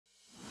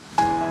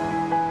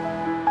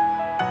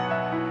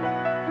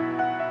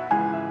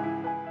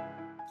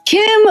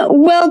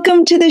Kim,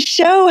 welcome to the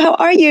show. How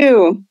are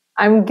you?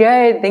 I'm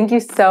good. Thank you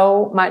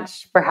so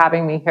much for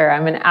having me here.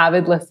 I'm an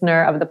avid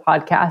listener of the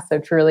podcast, so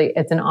truly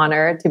it's an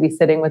honor to be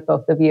sitting with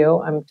both of you.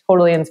 I'm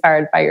totally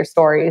inspired by your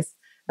stories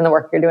and the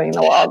work you're doing in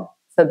the world.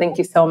 So thank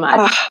you so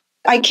much.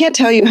 I can't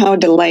tell you how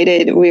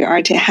delighted we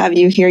are to have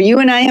you here. You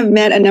and I have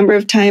met a number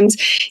of times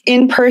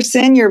in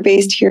person. You're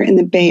based here in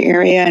the Bay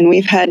Area, and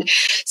we've had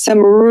some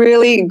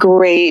really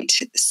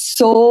great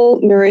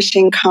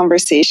soul-nourishing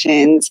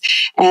conversations.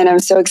 And I'm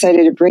so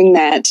excited to bring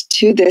that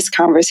to this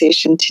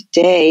conversation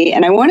today.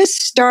 And I want to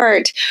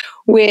start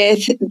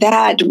with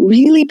that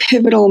really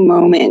pivotal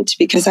moment,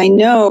 because I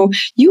know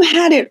you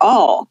had it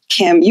all,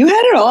 Kim. You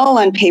had it all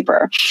on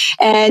paper,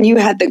 and you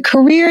had the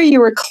career, you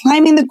were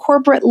climbing the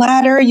corporate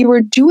ladder, you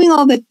were doing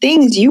all the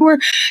things. You were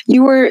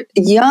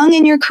young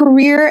in your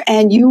career,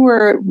 and you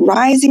were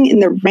rising in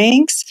the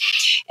ranks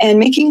and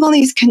making all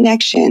these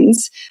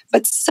connections,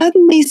 but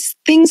suddenly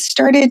things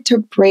started to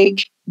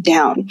break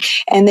down,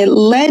 and it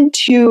led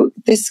to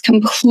this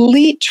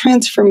complete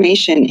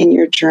transformation in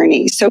your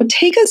journey. So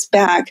take us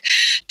back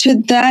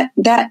to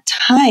that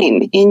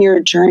time in your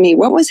journey.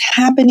 What was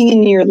happening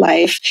in your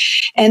life,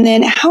 and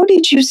then how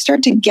did you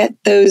start to get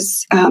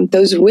those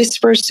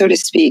whispers, so to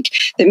speak,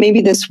 that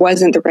maybe this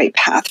wasn't the right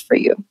path for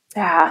you?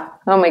 Yeah.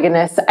 Oh my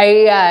goodness.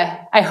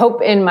 I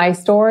hope in my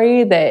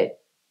story that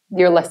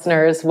your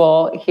listeners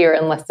will hear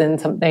and listen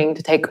something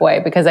to take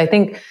away, because I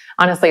think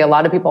honestly, a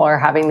lot of people are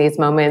having these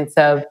moments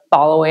of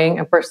following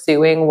and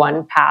pursuing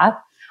one path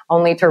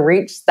only to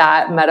reach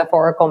that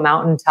metaphorical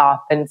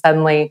mountaintop, and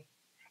suddenly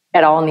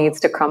it all needs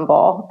to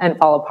crumble and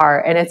fall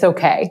apart. And it's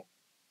okay.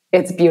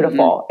 It's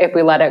beautiful if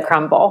we let it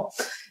crumble.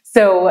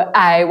 So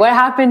what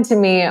happened to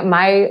me,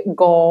 my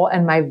goal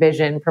and my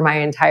vision for my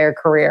entire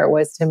career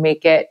was to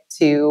make it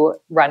to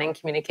running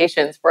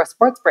communications for a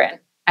sports brand.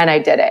 And I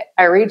did it.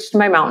 I reached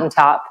my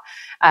mountaintop.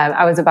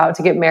 I was about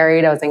to get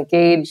married. I was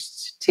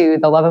engaged to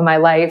the love of my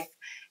life.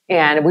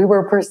 And we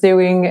were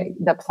pursuing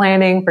the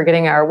planning for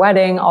getting our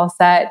wedding all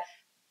set.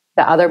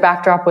 The other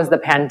backdrop was the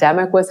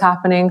pandemic was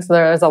happening. So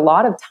there was a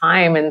lot of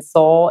time and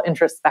soul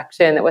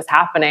introspection that was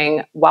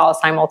happening while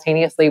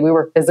simultaneously we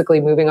were physically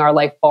moving our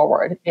life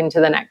forward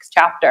into the next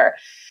chapter.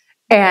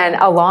 And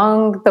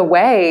along the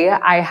way,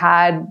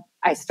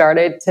 I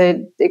started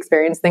to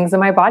experience things in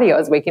my body. I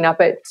was waking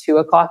up at 2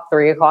 o'clock,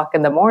 3 o'clock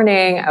in the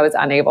morning. I was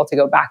unable to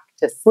go back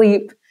to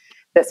sleep.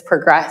 This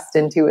progressed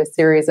into a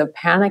series of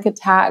panic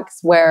attacks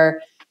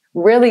where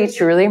really,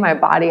 truly, my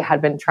body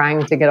had been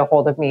trying to get a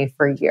hold of me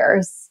for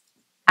years.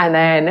 And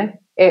then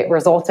it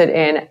resulted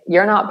in,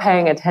 you're not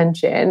paying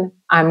attention.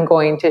 I'm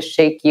going to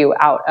shake you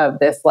out of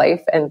this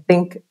life and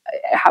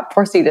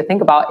force you to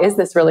think about, is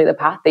this really the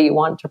path that you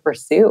want to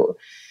pursue?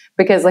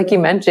 Because like you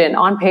mentioned,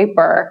 on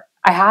paper,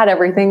 I had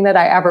everything that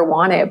I ever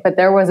wanted, but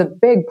there was a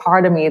big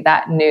part of me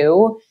that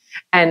knew,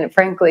 and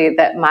frankly,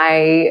 that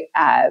my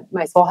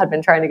soul had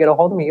been trying to get a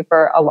hold of me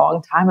for a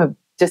long time,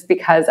 just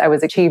because I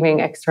was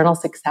achieving external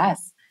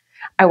success.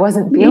 I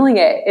wasn't feeling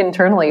it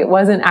internally. It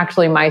wasn't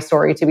actually my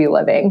story to be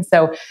living.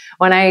 So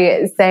when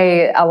I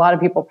say a lot of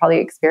people probably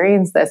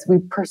experience this, we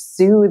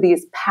pursue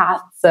these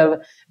paths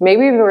of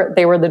maybe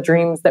they were the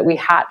dreams that we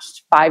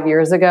hatched 5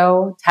 years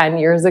ago, 10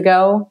 years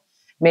ago.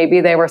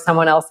 Maybe they were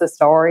someone else's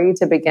story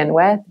to begin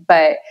with.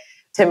 But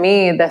to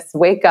me, this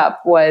wake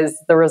up was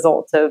the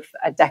result of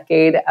a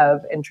decade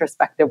of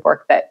introspective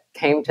work that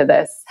came to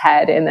this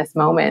head in this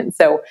moment.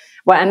 So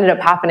what ended up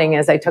happening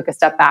is I took a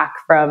step back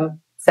from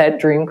said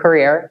dream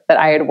career that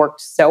I had worked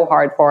so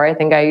hard for. I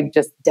think I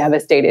just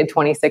devastated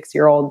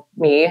 26-year-old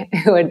me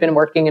who had been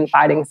working and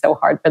fighting so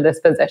hard for this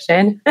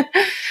position.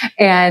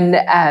 And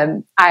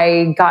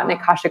I got an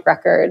Akashic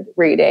record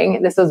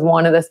reading. This was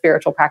one of the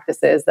spiritual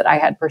practices that I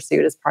had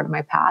pursued as part of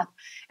my path.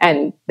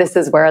 And this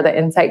is where the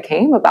insight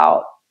came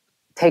about,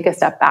 take a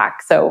step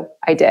back. So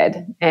I did.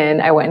 And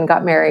I went and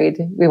got married.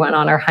 We went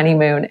on our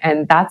honeymoon.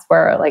 And that's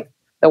where like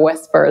the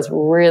whispers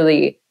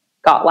really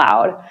got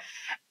loud.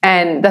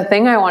 And the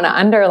thing I want to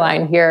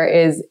underline here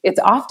is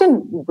it's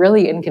often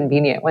really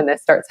inconvenient when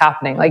this starts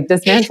happening. Like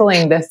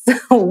dismantling all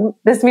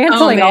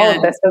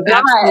of this is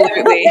not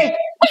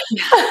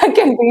a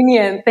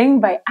convenient thing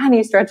by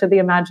any stretch of the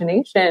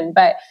imagination.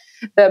 But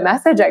the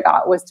message I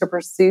got was to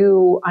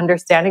pursue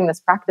understanding this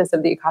practice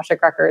of the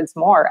Akashic Records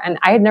more. And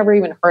I had never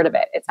even heard of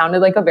it. It sounded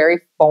like a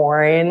very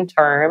foreign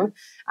term.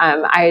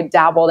 I had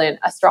dabbled in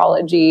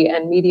astrology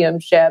and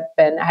mediumship,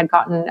 and I had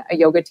gotten a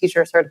yoga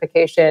teacher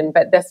certification.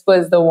 But this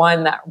was the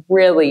one that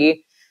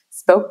really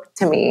spoke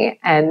to me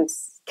and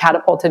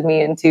catapulted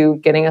me into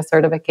getting a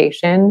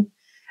certification,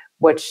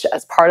 which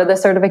as part of the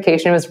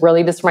certification was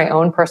really just my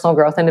own personal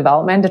growth and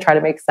development to try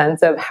to make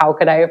sense of how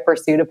could I have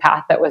pursued a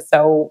path that was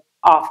so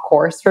off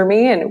course for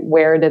me and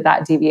where did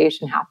that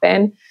deviation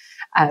happen,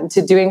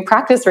 to doing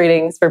practice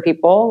readings for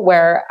people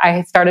where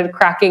I started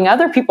cracking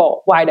other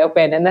people wide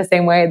open in the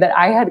same way that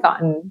I had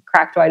gotten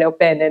cracked wide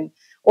open. And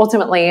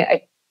ultimately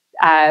I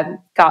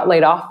got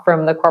laid off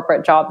from the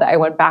corporate job that I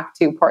went back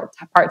to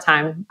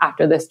part-time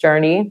after this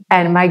journey.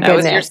 And my goodness.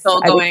 That was your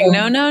soul going,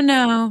 no,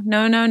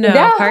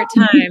 yeah.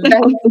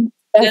 part-time.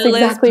 That's Bill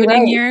is exactly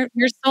putting right.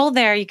 your soul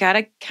there. You got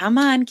to come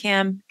on,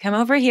 Kim, come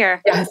over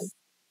here. Yes,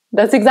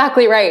 that's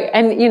exactly right.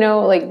 And,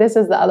 like this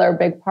is the other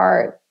big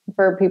part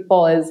for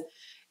people is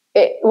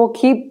it will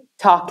keep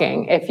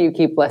talking if you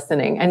keep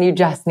listening, and you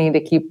just need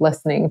to keep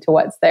listening to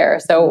what's there.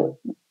 So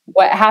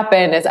what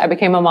happened is I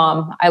became a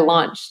mom. I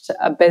launched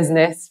a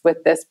business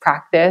with this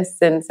practice.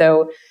 And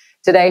so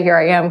today here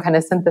I am kind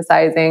of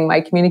synthesizing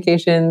my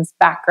communications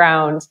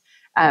background,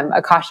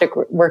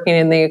 working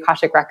in the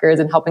Akashic Records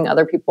and helping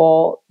other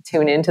people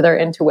tune into their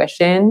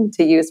intuition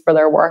to use for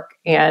their work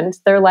and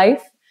their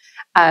life.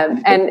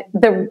 And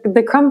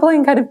the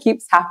crumbling kind of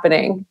keeps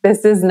happening.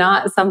 This is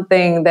not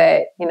something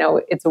that,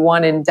 it's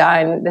one and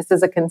done. This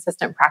is a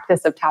consistent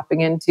practice of tapping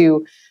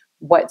into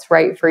what's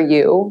right for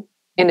you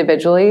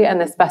individually, and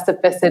the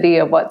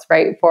specificity of what's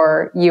right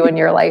for you in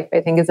your life,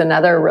 I think is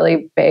another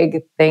really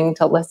big thing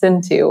to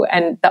listen to.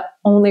 And the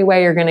only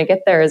way you're going to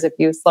get there is if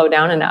you slow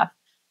down enough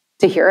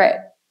to hear it.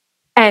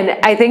 And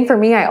I think for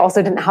me, I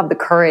also didn't have the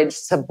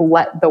courage to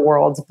let the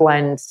worlds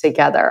blend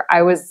together.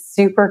 I was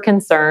super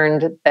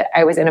concerned that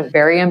I was in a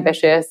very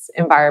ambitious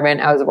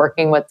environment. I was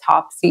working with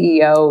top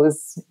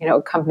CEOs,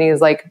 companies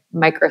like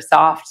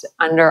Microsoft,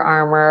 Under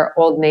Armour,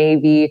 Old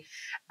Navy,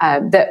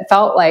 that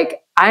felt like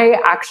I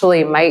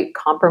actually might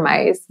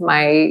compromise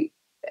my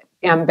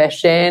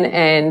ambition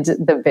and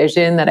the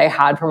vision that I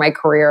had for my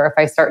career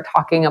if I start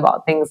talking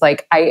about things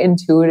like I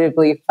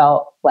intuitively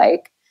felt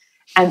like.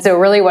 And so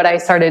really what I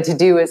started to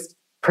do is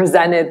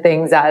presented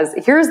things as,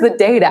 here's the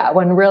data,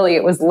 when really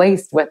it was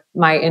laced with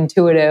my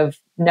intuitive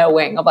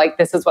knowing of like,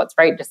 this is what's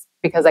right, just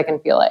because I can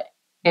feel it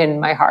in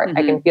my heart.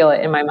 I can feel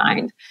it in my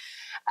mind.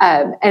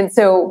 And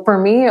so for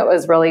me, it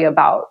was really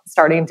about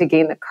starting to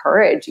gain the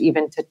courage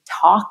even to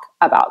talk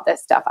about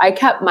this stuff. I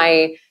kept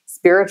my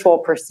spiritual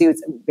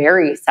pursuits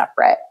very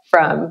separate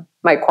from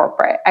my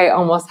corporate. I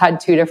almost had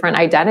two different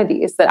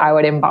identities that I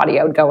would embody.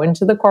 I would go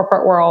into the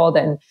corporate world,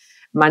 and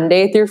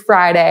Monday through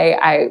Friday,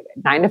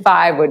 9 to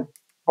 5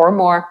 or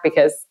more,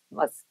 because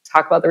let's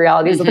talk about the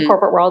realities of the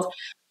corporate world.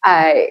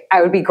 I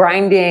would be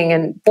grinding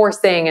and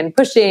forcing and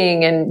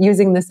pushing and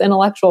using this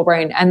intellectual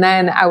brain. And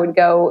then I would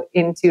go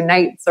into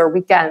nights or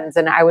weekends,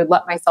 and I would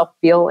let myself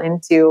feel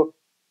into,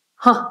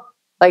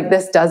 like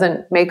this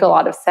doesn't make a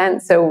lot of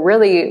sense. So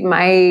really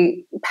my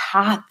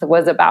path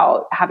was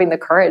about having the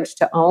courage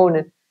to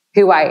own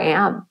who I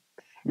am.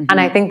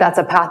 And I think that's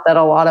a path that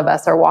a lot of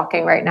us are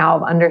walking right now,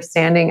 of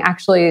understanding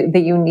actually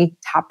the unique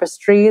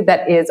tapestry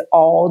that is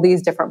all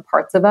these different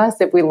parts of us.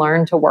 If we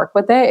learn to work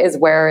with it, is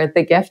where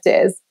the gift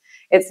is.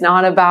 It's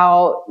not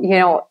about,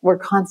 we're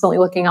constantly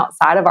looking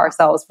outside of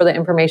ourselves for the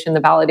information, the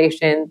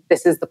validation.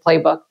 This is the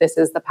playbook. This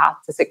is the path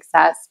to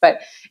success. But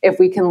if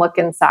we can look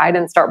inside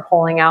and start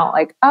pulling out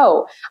like,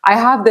 oh, I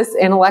have this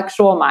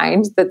intellectual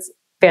mind that's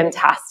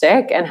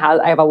fantastic and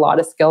I have a lot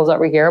of skills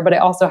over here, but I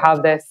also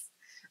have this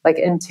like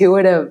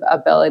intuitive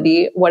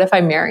ability. What if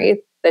I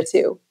marry the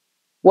two?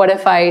 What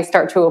if I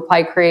start to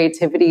apply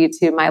creativity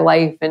to my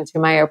life and to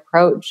my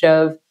approach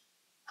of,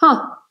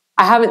 I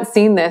haven't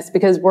seen this,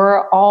 because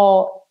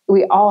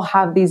we all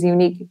have these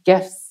unique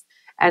gifts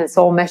and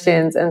soul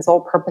missions and soul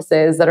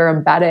purposes that are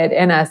embedded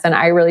in us. And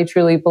I really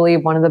truly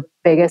believe one of the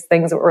biggest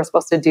things that we're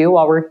supposed to do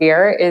while we're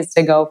here is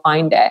to go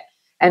find it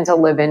and to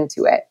live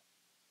into it.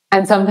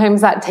 And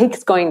sometimes that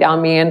takes going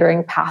down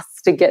meandering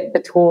paths to get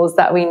the tools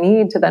that we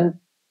need to then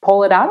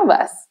pull it out of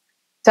us,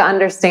 to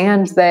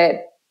understand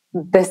that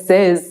this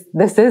is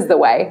the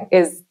way,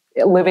 is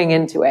living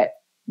into it.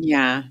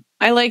 Yeah.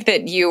 I like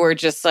that you were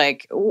just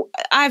like,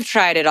 I've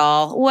tried it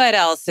all. What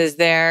else is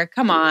there?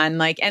 Come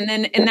on.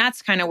 And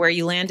that's kind of where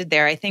you landed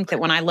there. I think that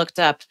when I looked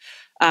up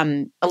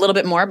a little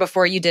bit more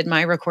before you did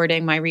my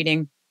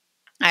reading,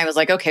 I was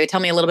like, okay,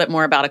 tell me a little bit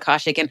more about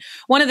Akashic. And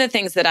one of the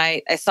things that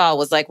I saw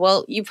was like,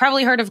 well, you've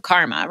probably heard of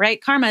karma,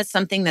 right? Karma is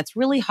something that's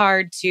really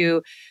hard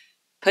to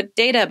put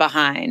data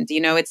behind.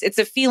 It's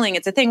a feeling,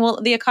 it's a thing.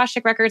 Well, the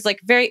Akashic Records,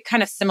 like very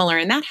kind of similar.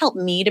 And that helped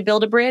me to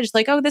build a bridge.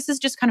 Like, oh, this is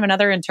just kind of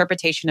another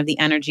interpretation of the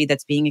energy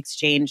that's being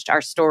exchanged, our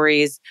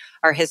stories,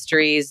 our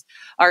histories,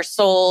 our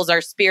souls,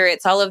 our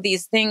spirits, all of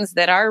these things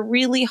that are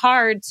really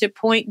hard to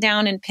point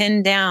down and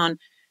pin down.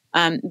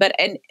 But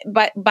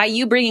by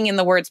you bringing in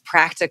the words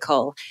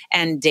practical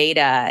and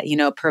data,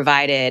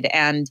 provided,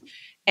 and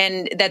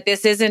that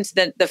this isn't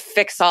the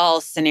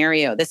fix-all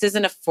scenario. This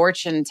isn't a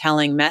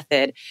fortune-telling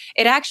method.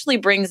 It actually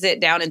brings it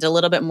down into a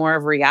little bit more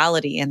of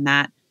reality, and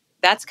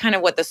that's kind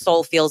of what the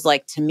soul feels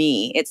like to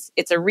me.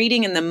 It's a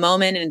reading in the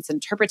moment, and it's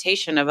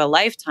interpretation of a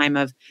lifetime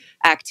of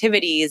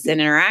activities and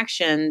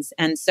interactions.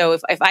 And so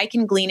if I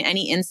can glean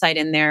any insight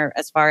in there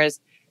as far as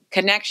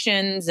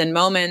connections and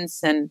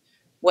moments and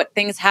what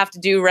things have to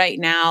do right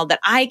now that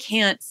I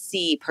can't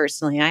see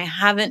personally, I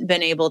haven't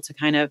been able to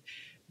kind of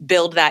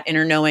build that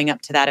inner knowing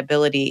up to that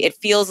ability. It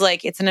feels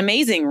like it's an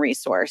amazing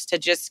resource to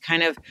just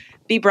kind of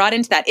be brought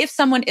into that. If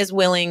someone is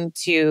willing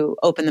to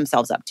open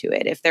themselves up to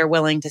it, if they're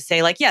willing to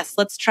say like, yes,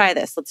 let's try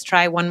this. Let's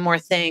try one more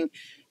thing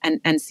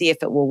and see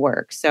if it will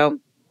work. So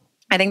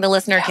I think the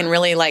listener can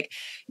really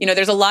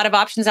there's a lot of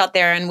options out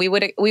there, and we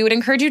would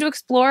encourage you to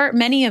explore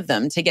many of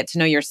them to get to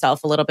know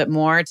yourself a little bit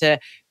more, to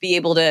be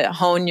able to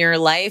hone your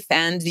life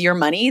and your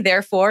money,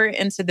 therefore,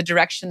 into the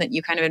direction that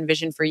you kind of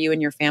envision for you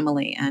and your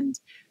family.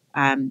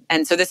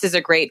 And so this is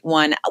a great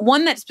one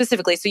that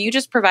specifically, so you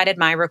just provided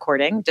my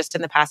recording just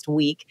in the past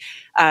week.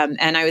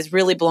 And I was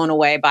really blown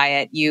away by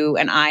it. You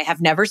and I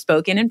have never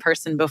spoken in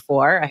person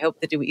before. I hope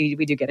that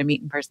we do get to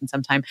meet in person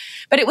sometime,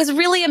 but it was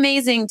really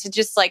amazing to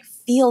just like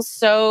feel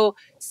so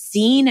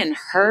seen and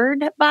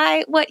heard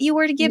by what you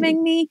were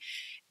giving me,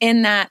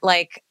 in that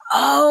like,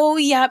 oh,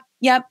 yep.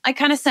 I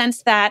kind of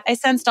sensed that. I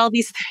sensed all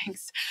these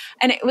things.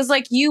 And it was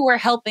like you were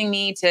helping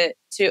me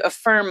to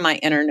affirm my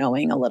inner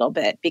knowing a little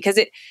bit, because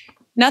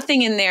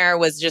nothing in there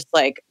was just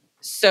like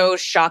so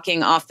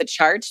shocking off the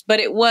charts, but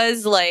it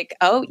was like,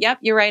 oh, yep,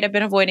 you're right. I've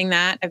been avoiding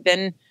that. I've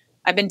been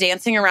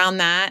dancing around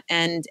that.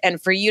 And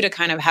for you to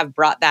kind of have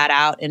brought that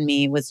out in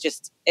me was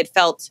just, it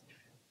felt,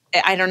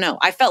 I don't know.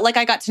 I felt like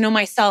I got to know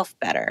myself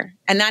better,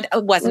 and that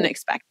wasn't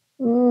expected.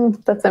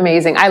 That's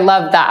amazing. I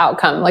love that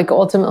outcome. Like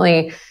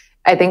ultimately,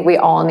 I think we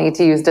all need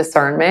to use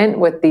discernment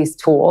with these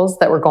tools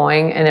that we're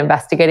going and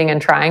investigating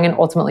and trying. And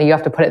ultimately you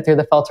have to put it through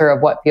the filter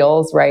of what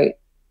feels right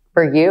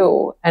for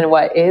you and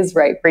what is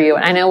right for you.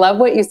 And I love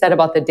what you said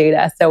about the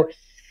data. So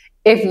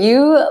if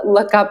you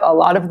look up a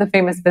lot of the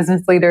famous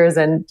business leaders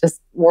and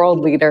just world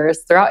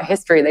leaders throughout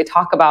history, they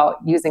talk about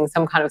using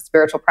some kind of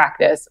spiritual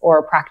practice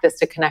or practice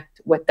to connect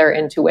with their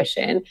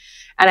intuition.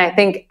 And I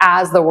think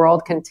as the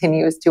world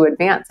continues to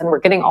advance and we're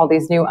getting all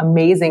these new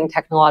amazing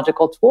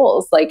technological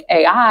tools like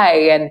AI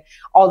and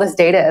all this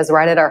data is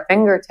right at our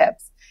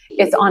fingertips,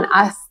 it's on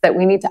us that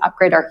we need to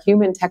upgrade our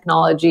human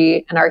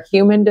technology and our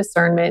human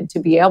discernment to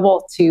be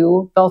able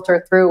to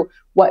filter through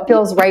what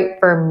feels right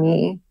for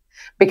me.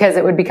 Because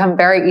it would become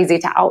very easy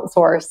to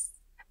outsource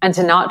and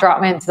to not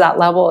drop into that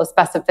level of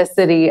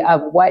specificity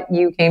of what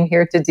you came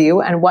here to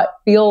do and what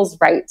feels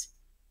right.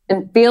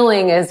 And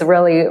feeling is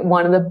really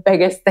one of the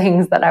biggest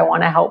things that I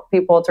want to help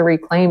people to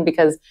reclaim,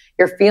 because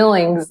your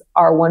feelings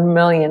are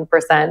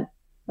 1,000,000%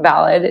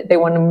 valid. They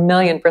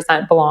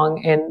 1,000,000%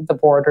 belong in the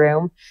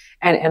boardroom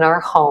and in our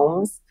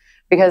homes,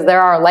 because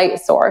they're our light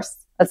source.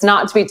 That's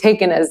not to be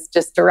taken as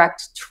just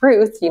direct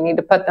truth. You need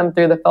to put them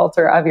through the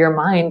filter of your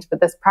mind.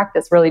 But this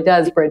practice really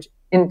does bridge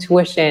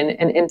intuition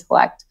and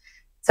intellect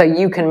so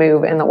you can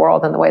move in the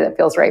world in the way that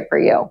feels right for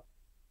you.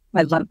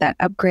 I love that.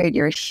 Upgrade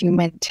your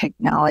human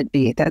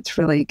technology. That's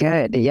really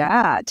good.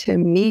 Yeah, to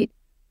meet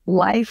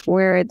life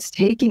where it's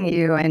taking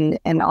you and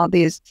all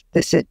these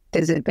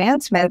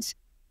advancements,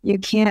 you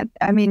can't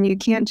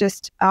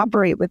just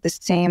operate with the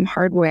same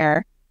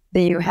hardware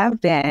that you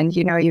have been.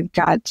 You've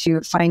got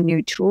to find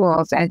new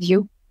tools, and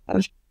you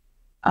have.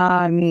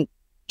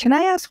 Can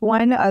I ask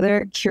one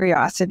other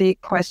curiosity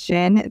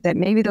question that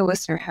maybe the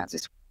listener has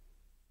as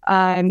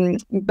well?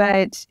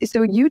 But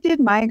so you did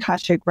my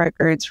Akashic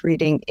Records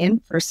reading in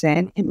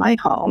person in my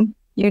home.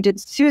 You did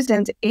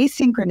Susan's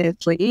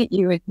asynchronously.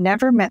 You had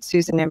never met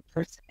Susan in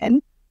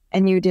person,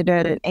 and you did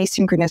an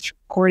asynchronous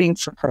recording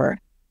for her.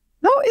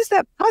 How is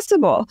that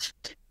possible?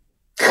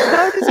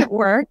 How does it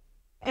work?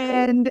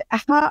 And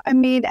how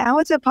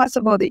is it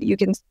possible that you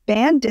can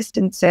span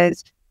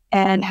distances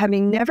and,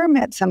 having never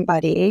met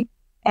somebody,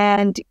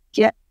 and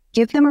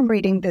give them a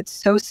reading that's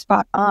so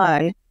spot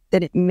on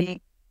that it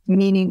makes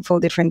meaningful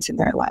difference in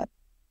their life?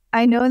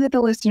 I know that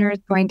the listener is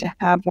going to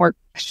have more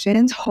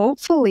questions.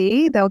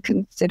 Hopefully, they'll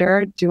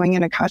consider doing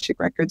an Akashic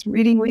Records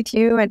reading with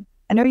you. And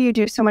I know you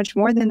do so much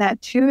more than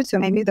that too. So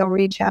maybe they'll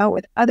reach out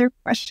with other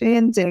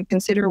questions and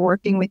consider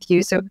working with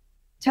you. So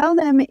tell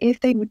them, if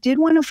they did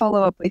want to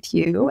follow up with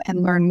you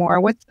and learn more,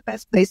 what's the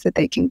best place that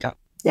they can go?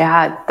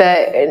 Yeah.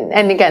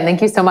 And again,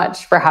 thank you so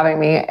much for having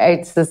me.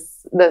 It's the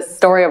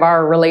story of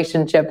our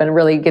relationship and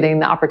really getting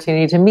the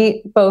opportunity to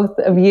meet both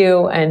of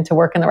you and to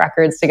work in the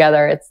records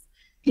together.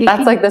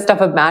 That's like the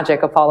stuff of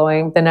magic of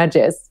following the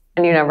nudges,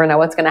 and you never know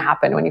what's going to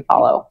happen when you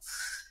follow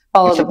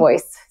the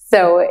voice.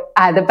 So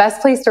the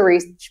best place to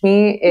reach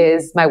me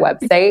is my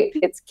website.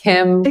 It's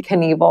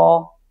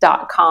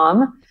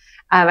kimknieval.com.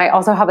 I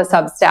also have a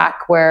Substack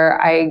where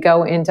I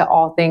go into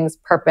all things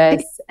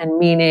purpose and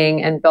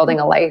meaning and building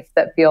a life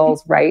that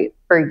feels right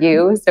for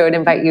you. So I'd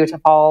invite you to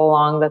follow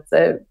along. That's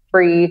a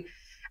free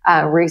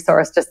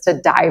resource just to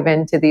dive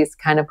into these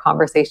kind of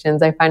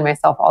conversations. I find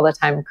myself all the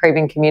time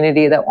craving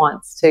community that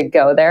wants to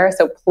go there.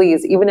 So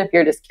please, even if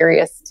you're just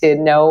curious to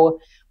know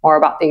more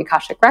about the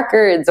Akashic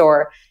Records,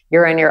 or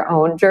you're in your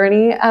own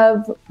journey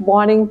of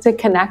wanting to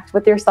connect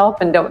with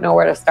yourself and don't know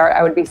where to start,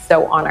 I would be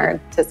so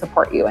honored to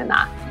support you in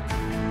that.